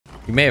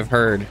You may have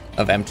heard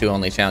of M2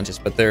 only challenges,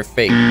 but they're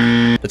fake.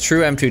 The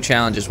true M2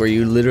 challenge is where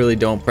you literally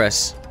don't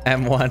press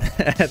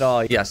M1 at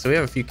all. Yeah, so we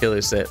have a few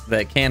killers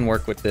that can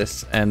work with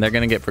this, and they're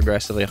gonna get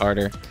progressively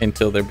harder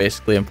until they're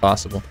basically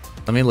impossible.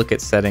 Let me look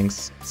at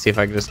settings, see if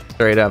I can just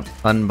straight up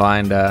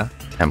unbind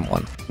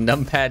M1.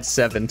 Numpad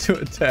 7 to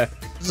attack.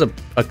 This is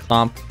a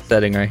comp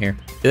setting right here.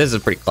 This is a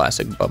pretty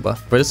classic Bubba,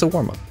 but it's a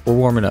warm-up. We're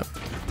warming up.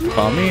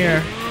 Come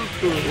here.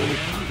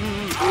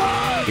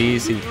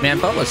 Easy. Man,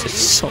 Bubba's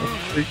just so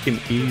freaking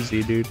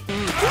easy, dude.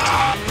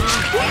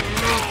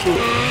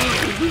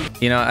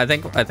 You know, I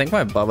think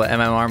my Bubba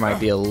MMR might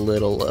be a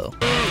little low.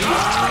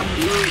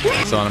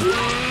 It's on him.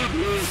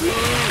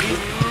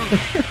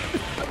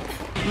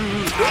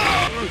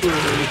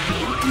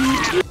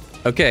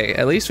 Okay,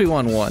 at least we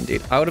won one,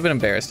 dude. I would have been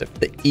embarrassed if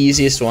the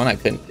easiest one I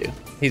couldn't do.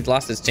 He's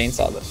lost his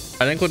chainsaw,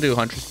 though. I think we'll do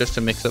Huntress just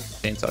to mix up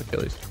the chainsaw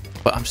killers.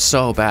 But I'm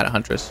so bad at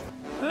Huntress.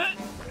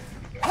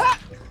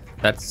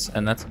 That's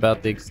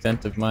about the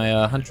extent of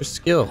my Huntress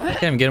skill. Look at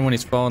him get him when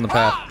he's following the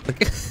path.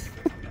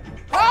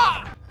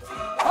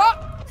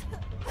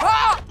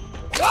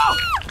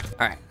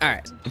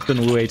 Alright. It's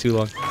been way too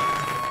long.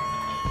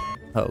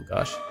 Oh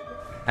gosh.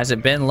 Has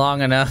it been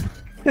long enough?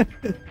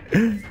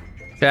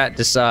 Chat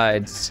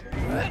decides.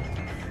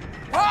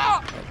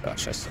 Oh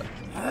gosh, I suck.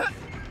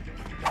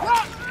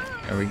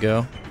 There we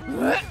go.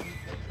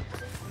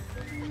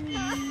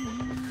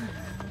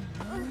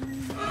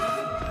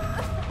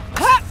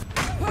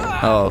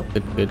 Oh,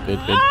 good.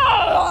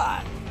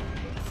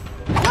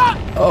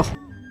 Oh.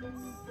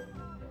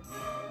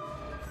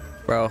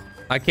 Bro,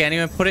 I can't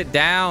even put it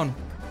down.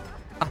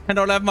 I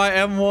don't have my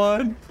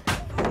M1.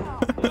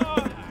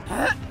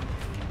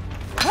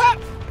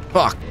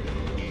 Fuck.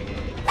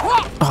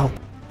 Oh.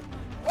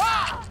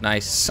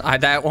 Nice.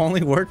 That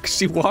only worked 'cause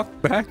she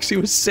walked back. She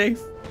was safe.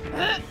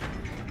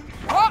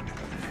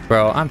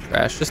 Bro, I'm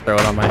trash. Just throw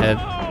it on my head.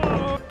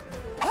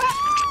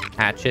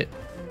 Hatchet.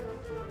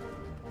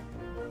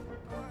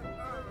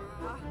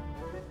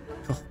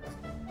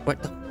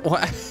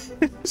 What?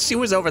 She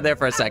was over there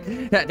for a sec.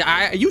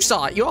 You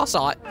saw it. You all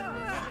saw it.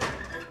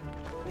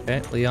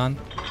 Okay, Leon.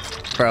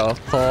 Bro,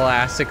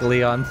 classic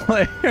Leon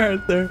player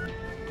right there.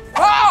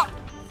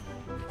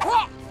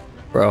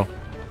 Bro,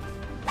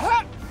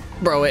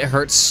 it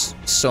hurts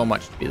so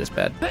much to be this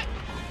bad.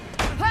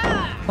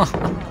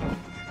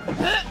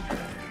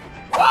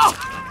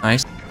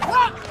 Nice.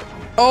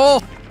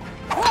 Oh!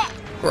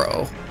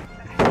 Bro.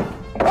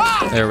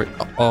 There we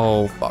go.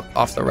 Oh, fuck.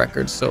 Off the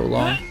record so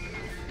long.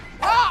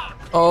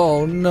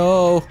 Oh,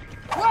 no.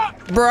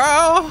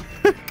 Bro!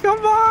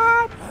 Come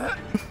on!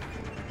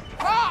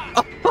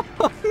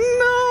 Oh,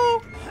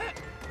 no!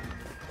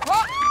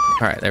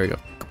 Alright, there we go.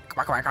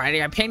 Come on. I need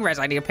a pain res.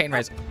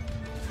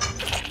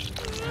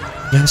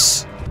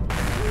 Yes.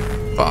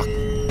 Fuck.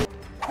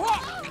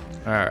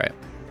 Alright.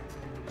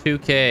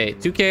 2K.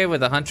 2K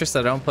with a Huntress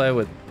that I don't play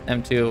with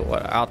M2.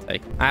 What? I'll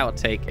take it. I will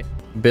take it.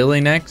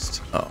 Billy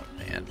next. Oh,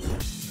 man.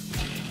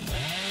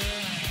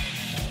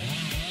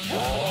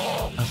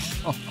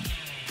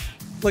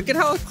 Look at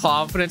how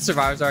confident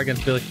survivors are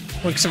against Billy.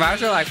 When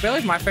survivors are like,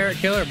 Billy's my favorite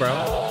killer, bro.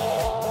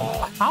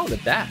 How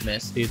did that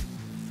miss, dude?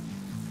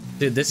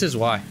 Dude, this is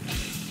why.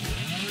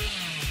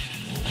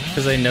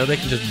 Because they know they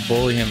can just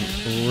bully him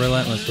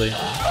relentlessly.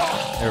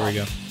 There we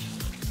go.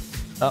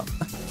 Oh.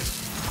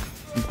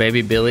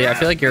 Baby Billy. I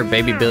feel like you're a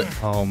baby Billy.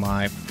 Oh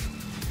my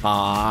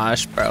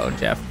gosh, bro.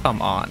 Jeff, come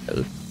on,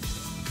 dude.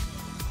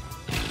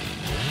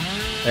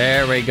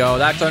 There we go.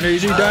 That's an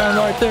easy down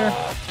right there.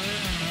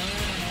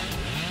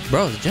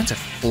 Bro, the gens are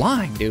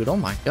flying, dude. Oh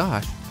my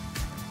gosh.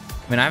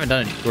 I mean, I haven't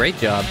done a great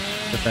job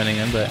defending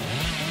him, but...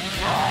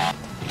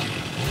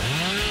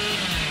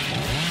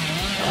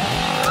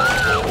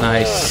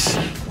 Nice.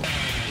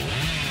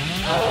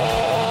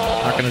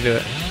 Not gonna do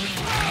it.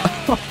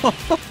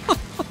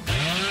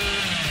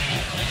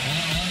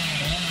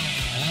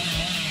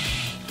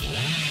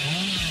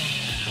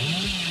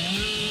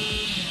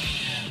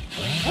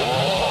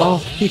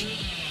 Oh,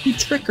 he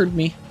triggered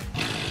me.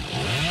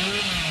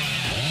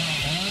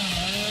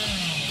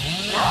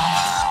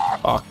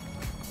 Fuck.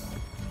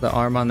 The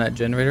arm on that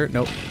generator?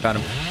 Nope, got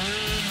him.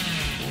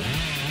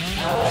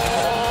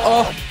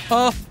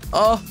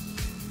 Oh,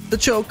 the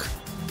choke.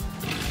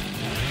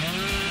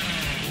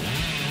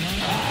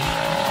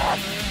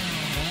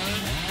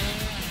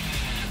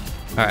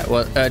 All right,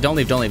 well, don't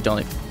leave. All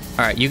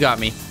right, you got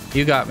me.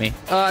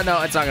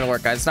 No, it's not gonna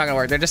work, guys. It's not gonna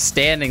work. They're just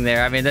standing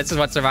there. I mean, this is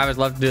what survivors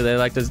love to do. They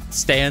like to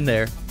stand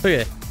there. Look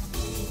at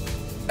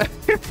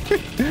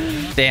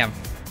it. Damn.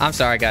 I'm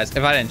sorry, guys,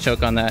 if I didn't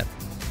choke on that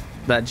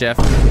Jeff.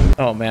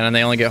 Oh man, and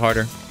they only get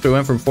harder. So we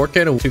went from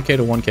 4K to 2K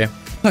to 1K.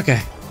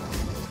 Okay.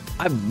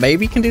 I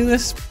maybe can do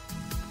this.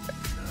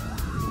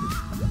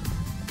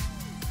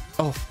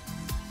 Oh,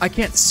 I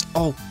can't.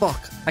 Oh,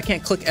 fuck. I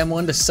can't click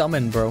M1 to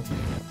summon, bro.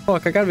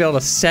 Fuck, I gotta be able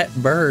to set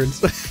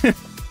birds.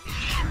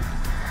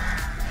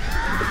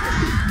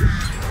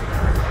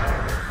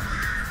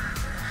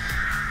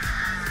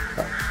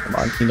 Oh, come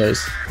on, he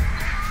knows.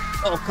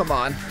 Oh, come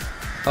on.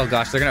 Oh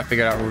gosh, they're gonna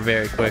figure it out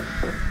very quick.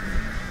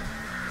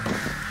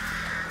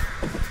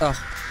 Oh,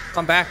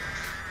 come back.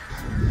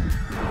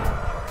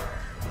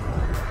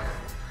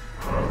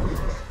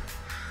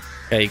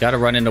 Okay, you gotta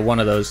run into one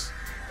of those.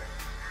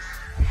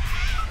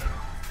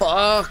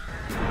 Fuck.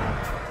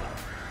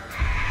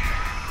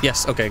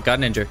 Yes, okay, got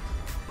an injury.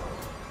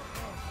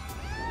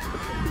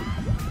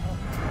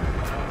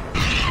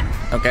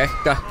 Okay,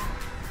 got...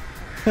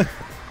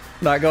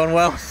 Not going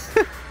well.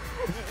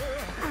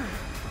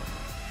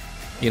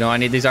 You know, I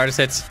need these artist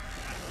hits.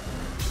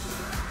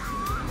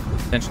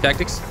 Sentry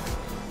tactics.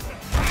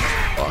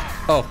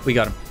 Oh, we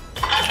got him.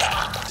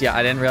 Yeah,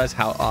 I didn't realize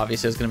how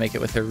obvious it was going to make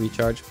it with her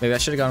recharge. Maybe I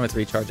should have gone with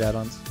recharge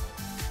add-ons.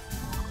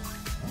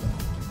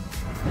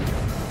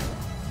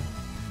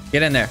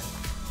 Get in there.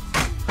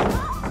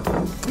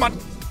 Come on.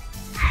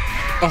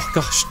 Oh,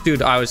 gosh.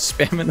 Dude, I was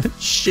spamming the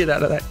shit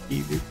out of that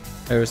key, dude.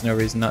 There was no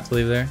reason not to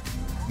leave there.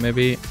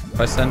 Maybe if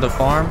I send a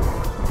farm.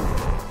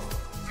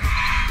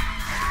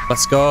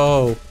 Let's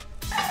go.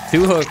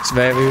 2 hooks,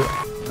 baby.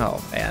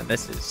 Oh, man,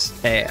 this is...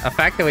 Hey, the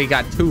fact that we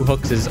got 2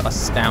 hooks is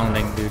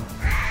astounding, dude.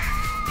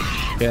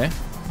 Okay.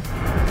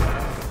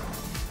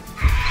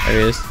 There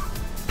he is.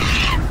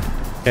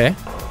 Okay.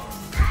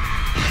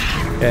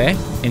 Okay.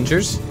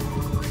 Injures.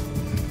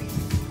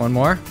 1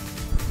 more.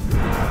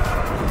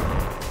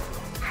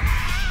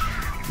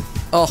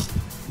 Oh.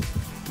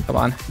 Come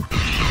on.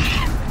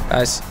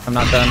 Guys, I'm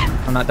not done.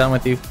 I'm not done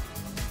with you.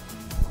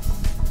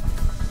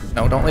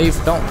 No, don't leave.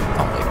 Don't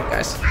leave me,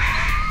 guys.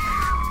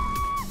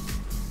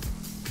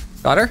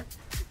 Got her?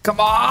 Come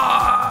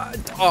on!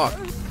 Dog.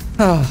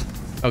 Oh.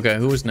 Okay,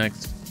 who was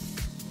next?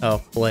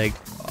 Oh, Plague.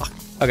 Oh.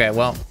 Okay,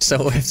 well,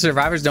 so if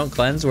survivors don't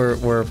cleanse,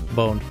 we're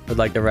boned for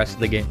like the rest of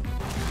the game.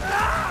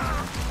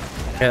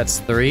 Okay, that's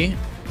 3.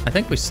 I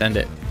think we send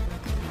it.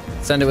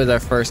 Send it with our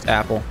first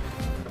apple.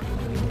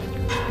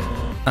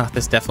 Ah,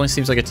 this definitely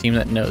seems like a team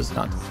that knows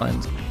not to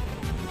cleanse.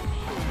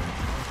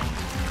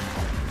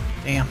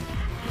 Damn.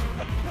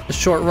 The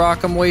short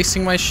rock, I'm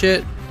wasting my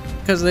shit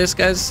because this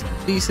guy's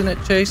decent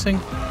at chasing.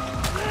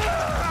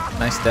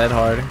 Nice dead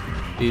hard.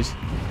 Jeez.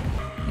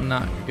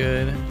 Not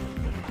good.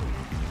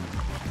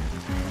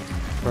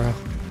 Bro.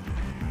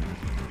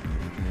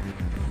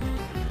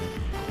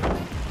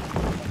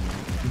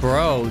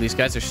 Bro, these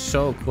guys are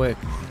so quick.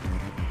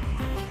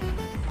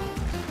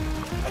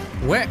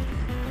 Where?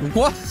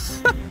 What?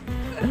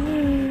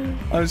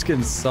 I'm just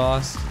getting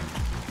sauced.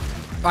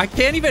 I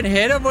can't even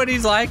hit him when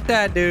he's like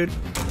that, dude.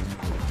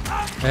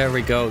 There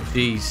we go.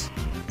 Jeez.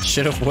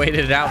 Should have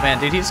waited it out, man.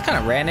 Dude, he just kind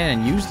of ran in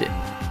and used it.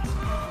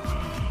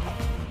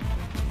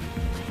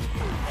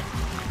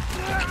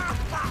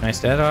 Nice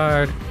dead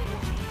hard.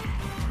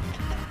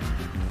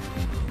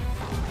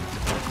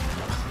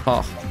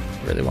 Oh,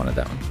 really wanted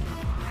that one.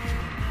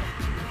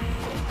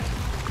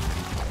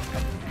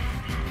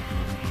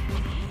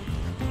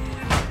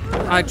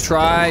 I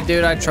tried,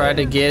 dude. I tried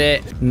to get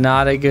it.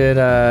 Not a good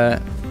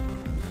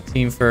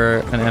team for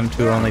an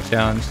M2 only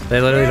challenge.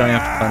 They literally don't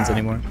have funds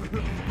anymore.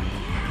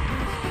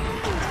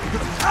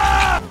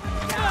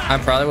 I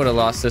probably would have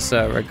lost this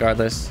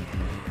regardless.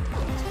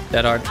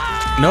 Dead hard.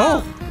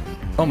 No!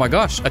 Oh my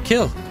gosh, a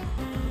kill.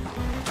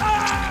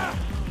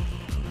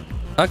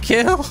 A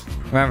kill?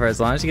 Remember, as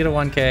long as you get a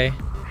 1K,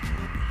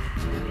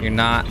 you're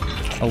not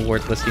a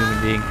worthless human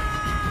being.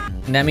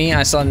 Nemi,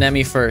 I saw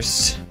Nemi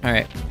first. All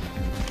right.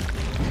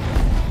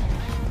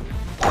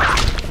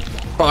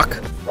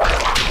 Fuck.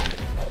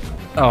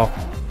 Oh.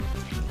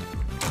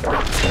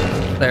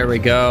 There we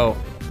go.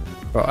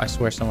 Bro, I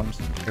swear someone's...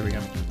 Here we go.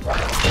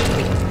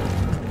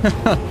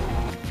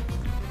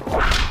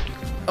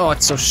 Oh,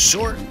 it's so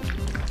short.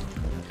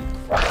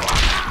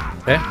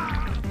 Okay.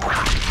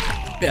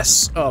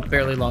 Yes. Oh,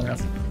 barely long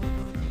enough.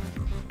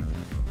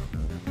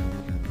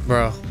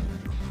 Bro.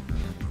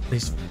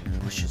 These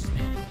bushes,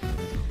 man.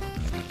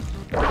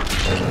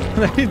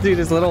 Dude,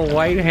 his little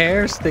white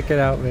hair sticking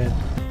out, man.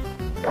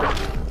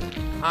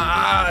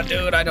 Ah,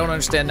 dude, I don't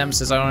understand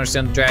Nemesis. I don't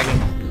understand the dragon.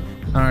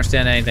 I don't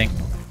understand anything.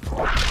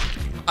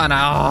 Oh,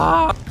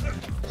 no.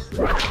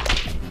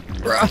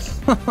 Bro.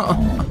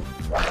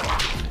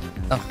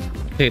 Oh,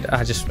 dude,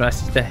 I just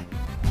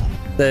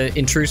the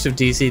intrusive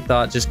DC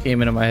thought just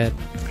came into my head.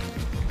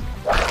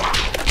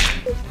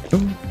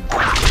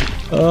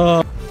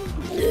 Oh.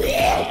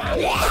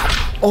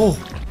 Oh.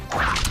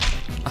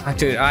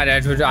 Dude,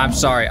 I'm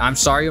sorry. I'm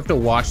sorry you have to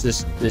watch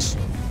this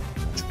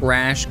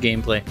trash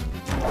gameplay.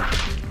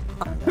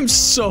 I'm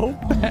so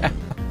bad.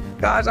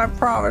 Guys, I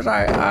promise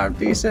I'm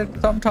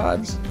decent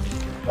sometimes.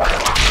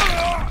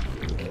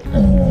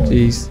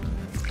 Jeez.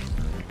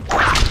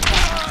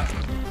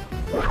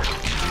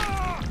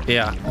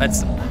 Yeah,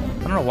 that's... I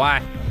don't know why.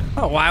 I don't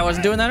know why I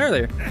wasn't doing that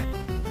earlier.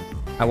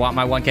 I want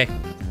my 1K.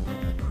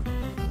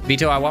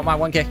 Vito, I want my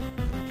 1K.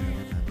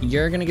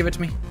 You're gonna give it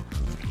to me?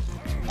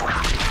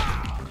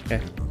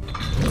 Okay.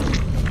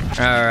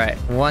 Alright,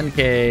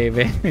 1K,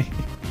 baby.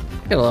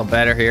 Get a little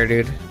better here,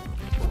 dude.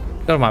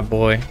 Go to my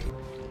boy.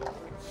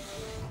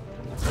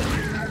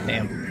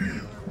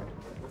 Damn.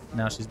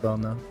 Now she's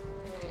boned, though.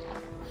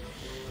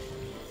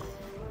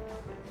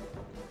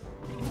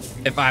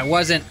 If I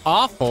wasn't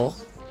awful...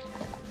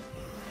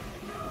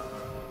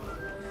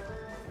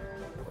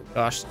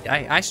 Gosh,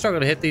 I struggle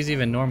to hit these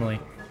even normally.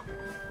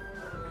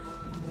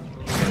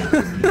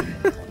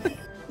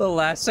 The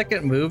last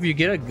second move, you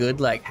get a good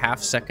like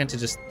half second to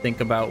just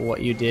think about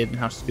what you did and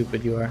how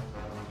stupid you are.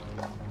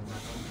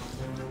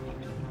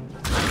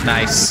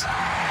 Nice.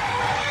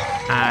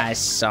 I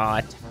saw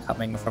it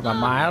coming from a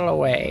mile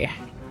away.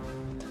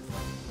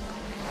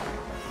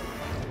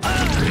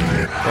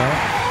 Okay,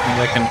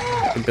 maybe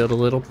I can build a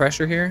little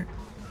pressure here.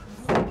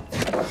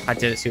 I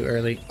did it too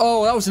early.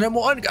 Oh, that was an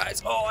M1,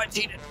 guys. Oh, I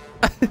cheated.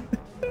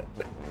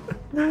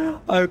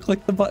 I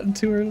clicked the button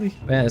too early.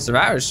 Man, the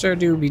survivors sure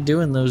do be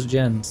doing those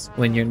gens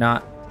when you're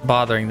not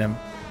bothering them.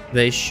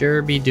 They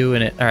sure be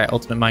doing it. All right,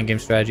 ultimate mind game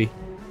strategy.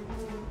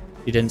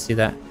 You didn't see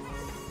that.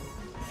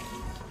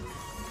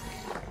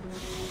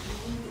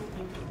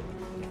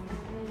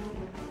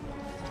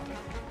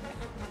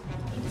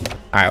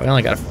 All right, we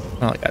only got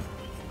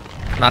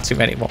not too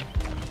many more.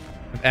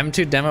 If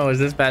M2 demo is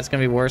this bad, it's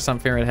gonna be worse on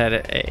Pyramid Head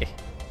at A.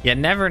 You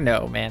never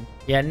know, man.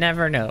 You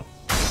never know.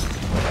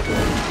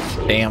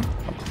 Damn.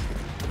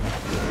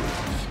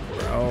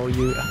 Bro,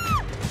 you...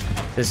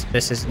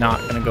 This is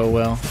not gonna go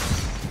well.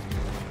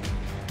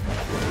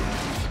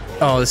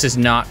 Oh, this is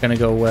not gonna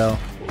go well.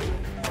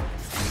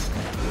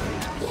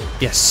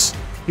 Yes.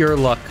 Your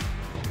luck.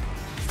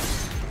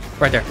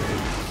 Right there.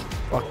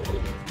 Fuck.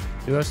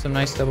 Do have some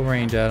nice double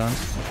range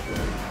add-ons.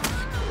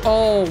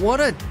 Oh,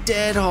 what a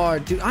dead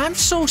hard, dude. I'm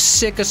so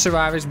sick of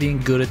survivors being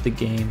good at the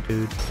game,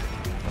 dude.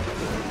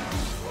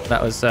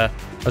 That was, I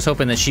was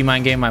hoping that she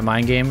mind game, my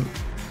mind game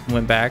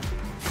went back.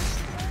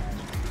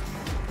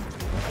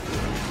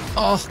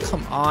 Oh,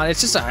 come on.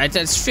 It's just, it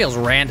just feels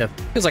random.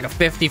 It feels like a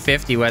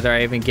 50-50 whether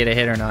I even get a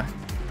hit or not.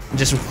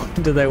 Just,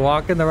 do they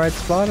walk in the right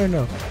spot or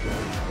no?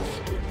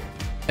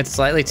 It's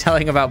slightly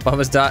telling about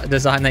Bubba's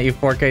design that you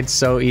 4K'd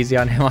so easy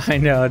on him. I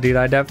know, dude.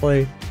 I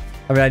definitely...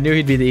 I mean, I knew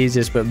he'd be the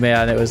easiest, but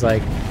man, it was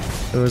like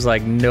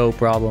no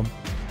problem.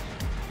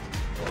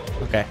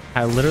 Okay,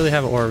 I literally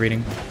have aura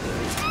reading.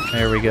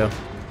 There we go.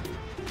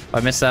 If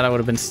I missed that, I would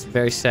have been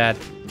very sad.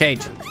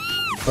 Cage.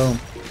 Boom.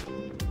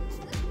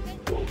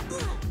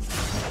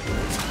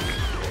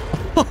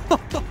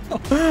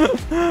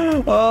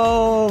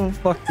 Oh,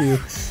 fuck you.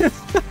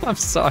 I'm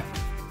sorry.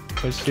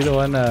 Was she the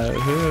one,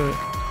 who?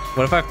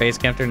 What if I face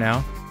camped her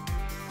now?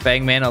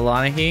 Bangman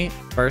Alanahi,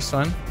 first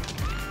one.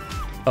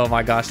 Oh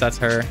my gosh, that's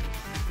her.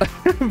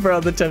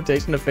 Bro, the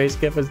temptation to face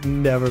camp has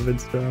never been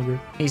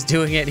stronger. He's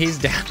doing it. He's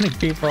downing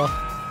people.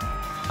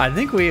 I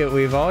think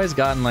we've always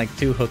gotten like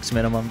 2 hooks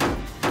minimum.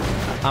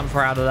 I'm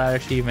proud of that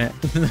achievement.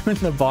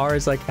 The bar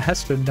is like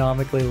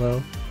astronomically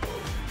low.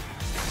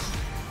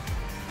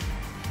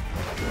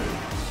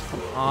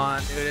 Come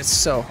on, dude. It's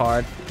so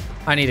hard.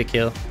 I need a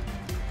kill.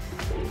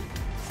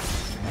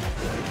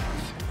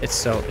 It's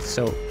so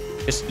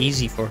just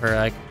easy for her.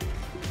 Like,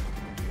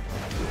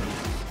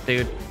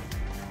 dude.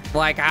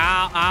 Like,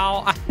 ow.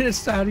 How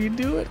do you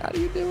do it? How do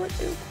you do it,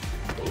 dude?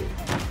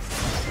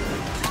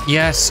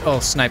 Yes. Oh,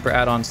 sniper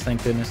add-ons.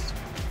 Thank goodness.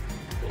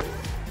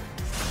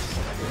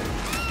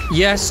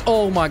 Yes.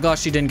 Oh my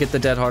gosh, she didn't get the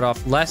dead hard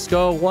off. Let's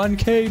go.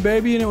 1K,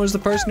 baby. And it was the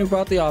person who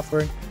brought the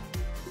offering.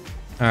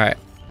 All right.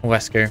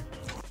 Wesker.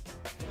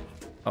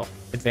 Oh,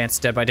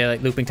 advanced Dead by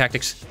Daylight looping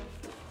tactics.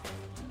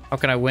 How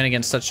can I win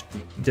against such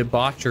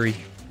debauchery?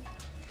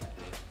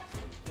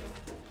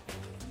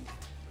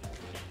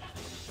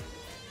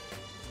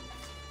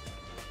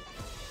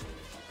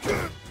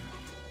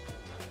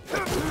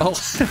 Oh,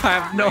 I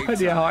have no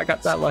idea how I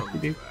got that lucky,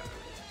 dude.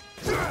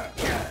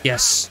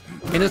 Yes.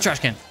 Into the trash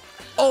can.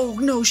 Oh,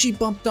 no, she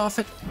bumped off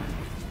it.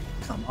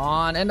 Come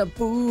on, and a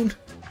boon.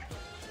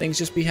 Things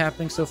just be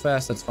happening so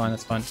fast. That's fine,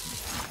 that's fine.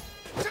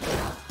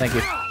 Thank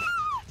you.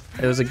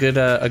 It was a good,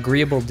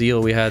 agreeable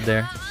deal we had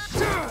there.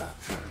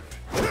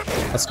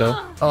 Let's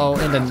go. Oh,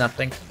 into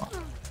nothing. Come on.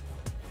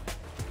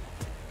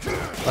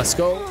 Let's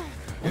go.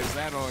 Is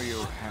that all you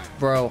have?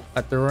 Bro,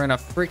 I threw her in a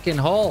freaking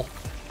hole.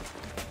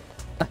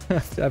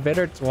 I bit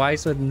her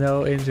twice with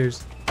no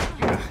injures.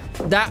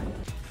 That.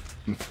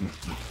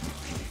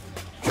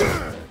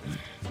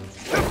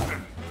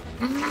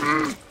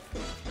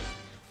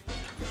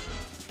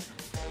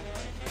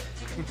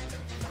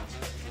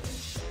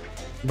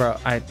 Bro,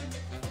 I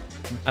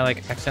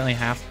like accidentally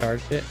half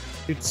charged it.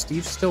 Dude,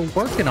 Steve's still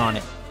working on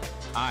it.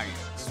 I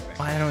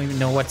don't even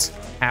know what's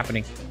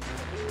happening.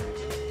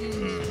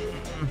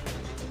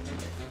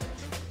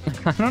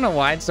 I don't know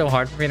why it's so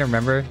hard for me to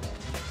remember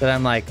that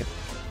I'm like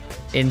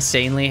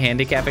insanely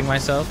handicapping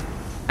myself,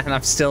 and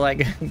I'm still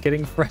like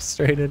getting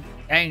frustrated.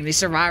 Dang, these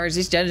survivors,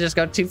 these gens just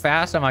go too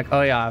fast. I'm like,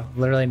 oh yeah, I'm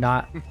literally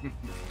not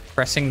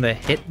pressing the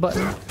hit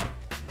button.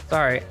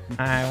 Sorry,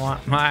 I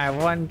want my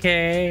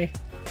 1K.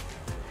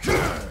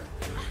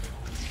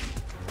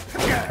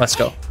 Let's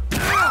go.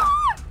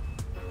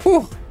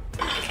 Whew.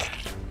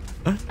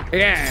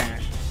 Yeah,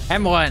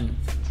 M1.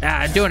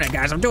 I'm doing it,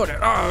 guys. I'm doing it.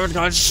 Oh, I'm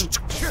just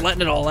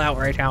letting it all out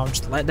right now. I'm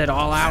just letting it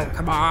all out.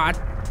 Come on.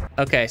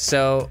 Okay,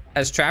 so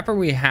as Trapper,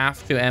 we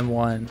have to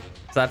M1. So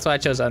that's why I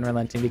chose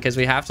Unrelenting, because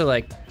we have to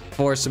like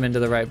force him into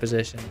the right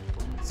position.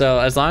 So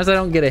as long as I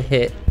don't get a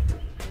hit,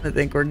 I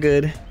think we're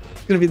good.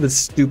 It's gonna be the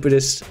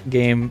stupidest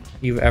game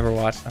you've ever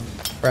watched. I'm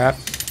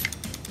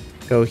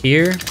trapped. Go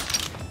here.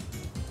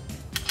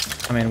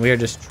 I mean, we are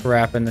just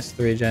trapping this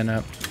 3-gen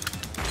up.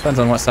 Depends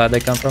on what side they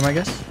come from, I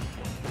guess.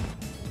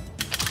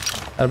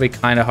 That'll be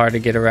kind of hard to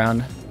get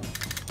around.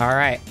 All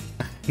right,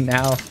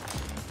 now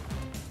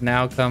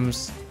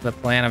comes the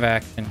plan of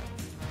action.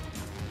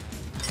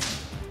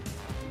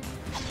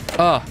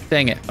 Oh,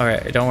 dang it. All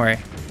right, don't worry.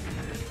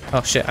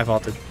 Oh, shit, I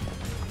vaulted.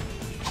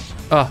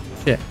 Oh,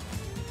 shit.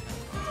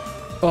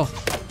 Oh,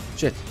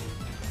 shit.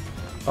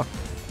 Fuck.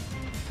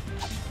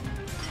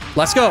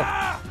 Let's go. All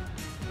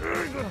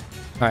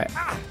right.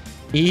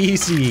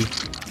 Easy. We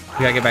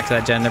gotta get back to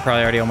that gen. They're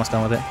probably already almost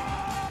done with it.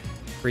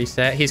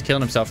 Reset. He's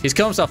killing himself. He's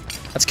killing himself.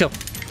 That's a kill.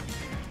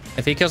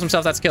 If he kills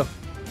himself, that's a kill.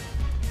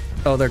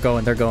 Oh, they're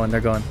going. They're going. They're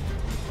going.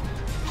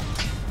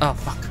 Oh,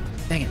 fuck.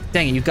 Dang it.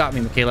 Dang it. You got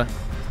me, Killa.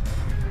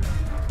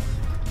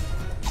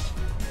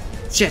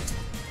 Shit.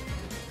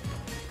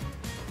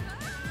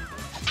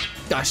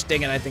 Gosh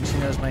dang it. I think she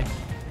knows my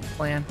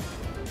plan.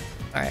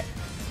 All right.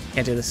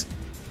 Can't do this.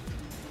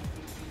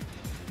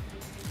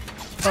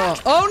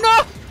 Oh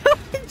no!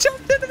 He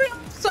jumped into me.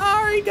 I'm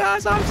sorry,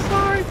 guys. I'm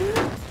sorry.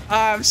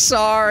 I'm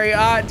sorry.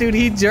 Dude,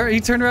 he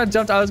turned around and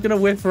jumped. I was going to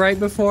whiff right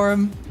before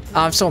him.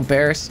 I'm so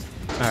embarrassed.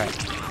 All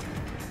right.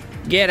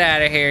 Get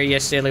out of here, you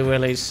silly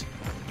willies.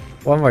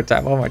 One more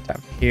time. One more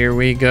time. Here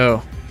we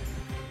go.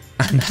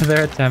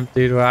 Another attempt,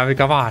 dude.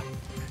 Come on.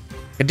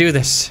 I can do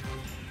this.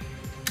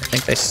 I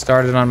think they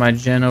started on my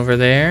gen over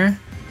there.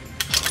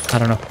 I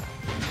don't know.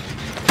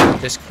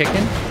 Just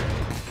kicking.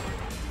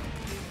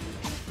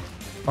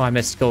 Oh, I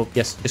missed. Go.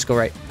 Yes, just go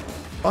right.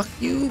 Fuck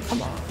you.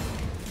 Come on.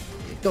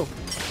 Go.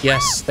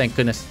 Yes, thank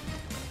goodness.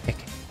 Kick.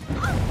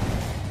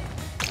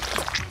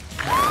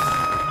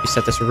 You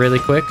set this really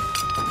quick.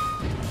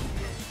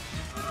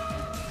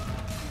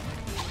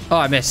 Oh,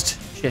 I missed.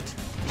 Shit.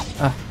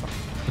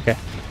 Okay.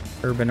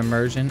 Urban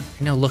immersion.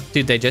 No, look,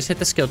 dude, they just hit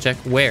the skill check.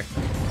 Where?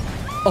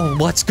 Oh,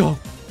 let's go.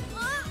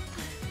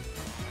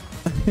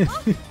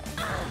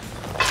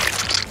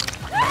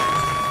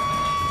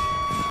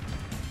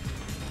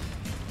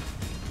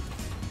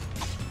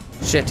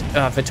 Shit.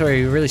 Vittoria,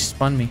 you really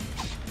spun me.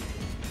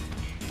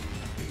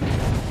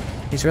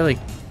 He's really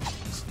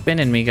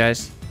spinning me,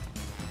 guys.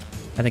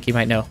 I think he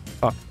might know.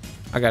 Fuck.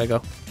 I gotta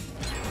go.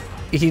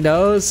 He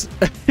knows.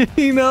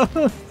 He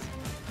knows.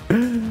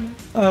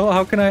 Oh,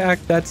 how can I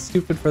act that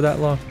stupid for that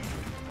long?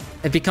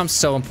 It becomes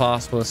so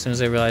impossible as soon as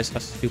they realize how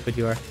stupid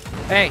you are.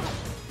 Hey,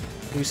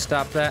 you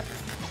stop that.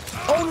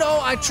 Oh no,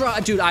 I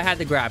tried. Dude, I had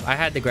to grab. I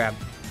had to grab.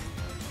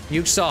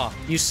 You saw.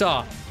 You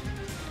saw.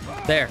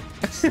 There.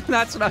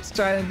 That's what I was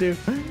trying to do.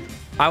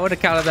 I would have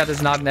counted that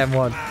as not an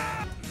M1.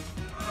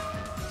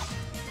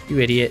 You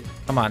idiot.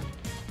 Come on.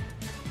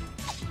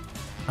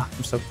 Oh,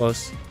 I'm so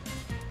close.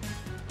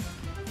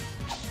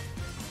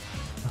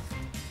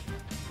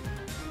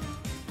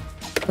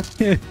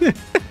 Yeah,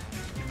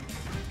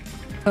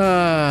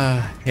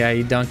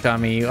 you dunked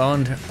on me. You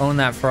owned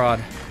that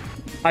fraud.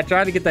 I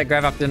tried to get that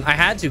grab up, then I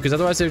had to, because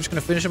otherwise they were just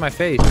gonna finish in my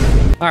face.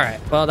 All right,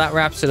 well that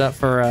wraps it up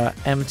for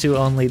M2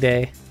 only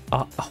day.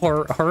 A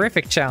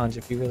horrific challenge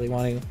if you really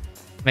want to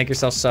make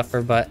yourself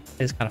suffer, but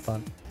it's kind of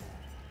fun.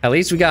 At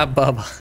least we got Bubba.